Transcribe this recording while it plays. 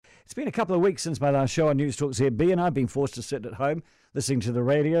It's been a couple of weeks since my last show on News Talk ZB, and I've been forced to sit at home listening to the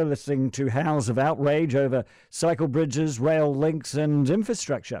radio, listening to howls of outrage over cycle bridges, rail links and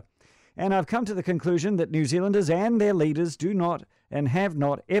infrastructure. And I've come to the conclusion that New Zealanders and their leaders do not and have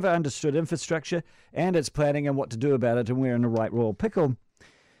not ever understood infrastructure and its planning and what to do about it, and we're in a right royal pickle.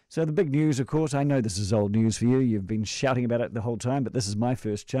 So the big news, of course, I know this is old news for you. You've been shouting about it the whole time, but this is my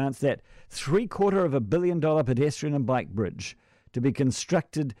first chance. That $750 million pedestrian and bike bridge to be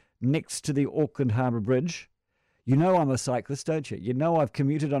constructed next to the Auckland Harbour Bridge. You know I'm a cyclist, don't you? You know I've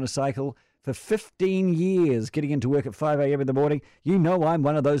commuted on a cycle for 15 years, getting into work at 5 a.m. in the morning. You know I'm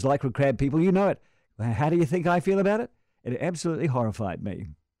one of those lycra crab people. You know it. How do you think I feel about it? It absolutely horrified me.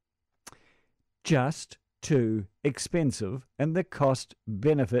 Just too expensive, and the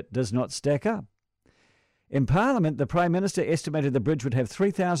cost-benefit does not stack up. In Parliament, the Prime Minister estimated the bridge would have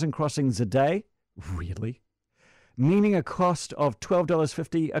 3,000 crossings a day. Really? Meaning a cost of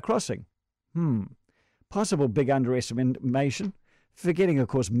 $12.50 a crossing. Possible big underestimation, forgetting, of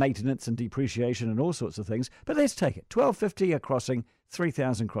course, maintenance and depreciation and all sorts of things. But let's take it. $12.50 a crossing,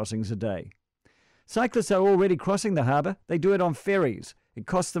 3,000 crossings a day. Cyclists are already crossing the harbour. They do it on ferries. It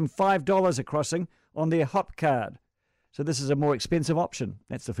costs them $5 a crossing on their hop card. So this is a more expensive option.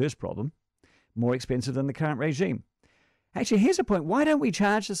 That's the first problem. More expensive than the current regime. Actually, here's a point. Why don't we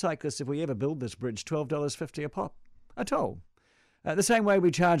charge the cyclists, if we ever build this bridge, $12.50 a pop? A toll. The same way we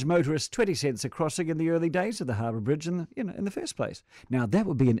charge motorists 20 cents a crossing in the early days of the Harbour Bridge in the first place. Now, that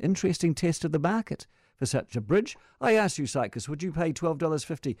would be an interesting test of the market for such a bridge. I ask you, cyclists, would you pay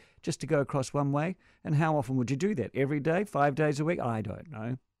 $12.50 just to go across one way? And how often would you do that? Every day? 5 days a week? I don't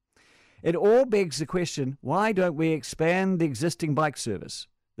know. It all begs the question, why don't we expand the existing bike service?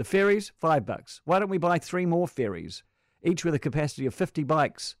 The ferries, $5. Why don't we buy 3 more ferries, each with a capacity of 50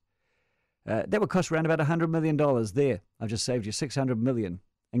 bikes? That would cost around about $100 million there. I've just saved you $600 million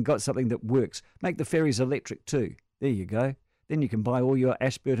and got something that works. Make the ferries electric too. There you go. Then you can buy all your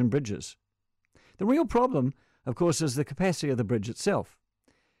Ashburton bridges. The real problem, of course, is the capacity of the bridge itself.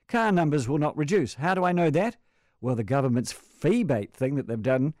 Car numbers will not reduce. How do I know that? Well, the government's fee-bait thing that they've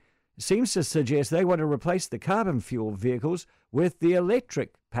done seems to suggest they want to replace the carbon fuel vehicles with the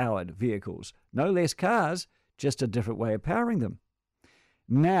electric-powered vehicles. No less cars, just a different way of powering them.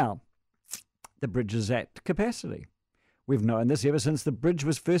 Now, the bridge is at capacity. We've known this ever since the bridge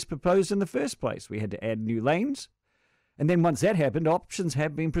was first proposed in the first place. We had to add new lanes. And then once that happened, options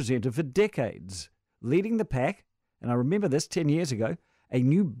have been presented for decades. Leading the pack, and I remember this 10 years ago, a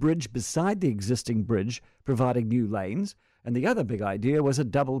new bridge beside the existing bridge providing new lanes. And the other big idea was a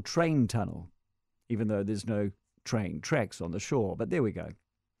double train tunnel, even though there's no train tracks on the shore. But there we go.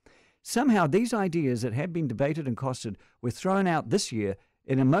 Somehow these ideas that had been debated and costed were thrown out this year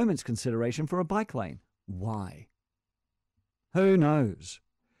in a moment's consideration for a bike lane. Why? Who knows?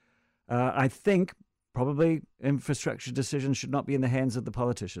 I think probably infrastructure decisions should not be in the hands of the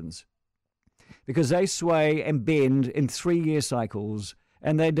politicians, because they sway and bend in 3-year cycles,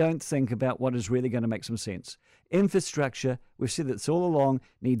 and they don't think about what is really going to make some sense. Infrastructure, we've said this all along,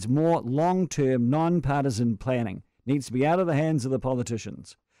 needs more long-term, non-partisan planning. Needs to be out of the hands of the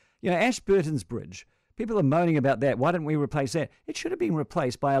politicians. Ashburton's Bridge, people are moaning about that. Why didn't we replace that? It should have been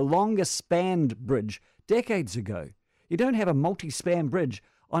replaced by a longer-spanned bridge decades ago. You don't have a multi-span bridge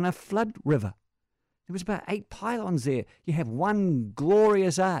on a flood river. There was about 8 pylons there. You have one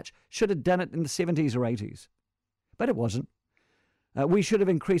glorious arch. Should have done it in the 70s or 80s. But it wasn't. We should have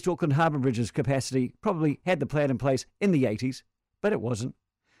increased Auckland Harbour Bridge's capacity, probably had the plan in place in the 80s, but it wasn't.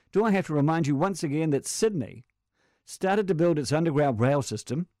 Do I have to remind you once again that Sydney started to build its underground rail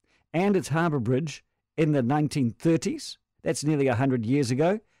system and its harbour bridge in the 1930s? That's nearly 100 years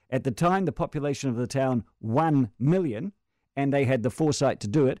ago. At the time, the population of the town, 1 million, and they had the foresight to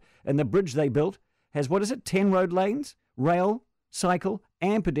do it. And the bridge they built has, 10 road lanes, rail, cycle,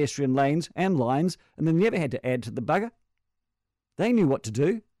 and pedestrian lanes and lines, and they never had to add to the bugger. They knew what to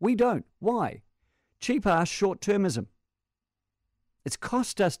do. We don't. Why? Cheap-ass short-termism. It's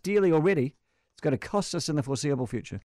cost us dearly already. It's going to cost us in the foreseeable future.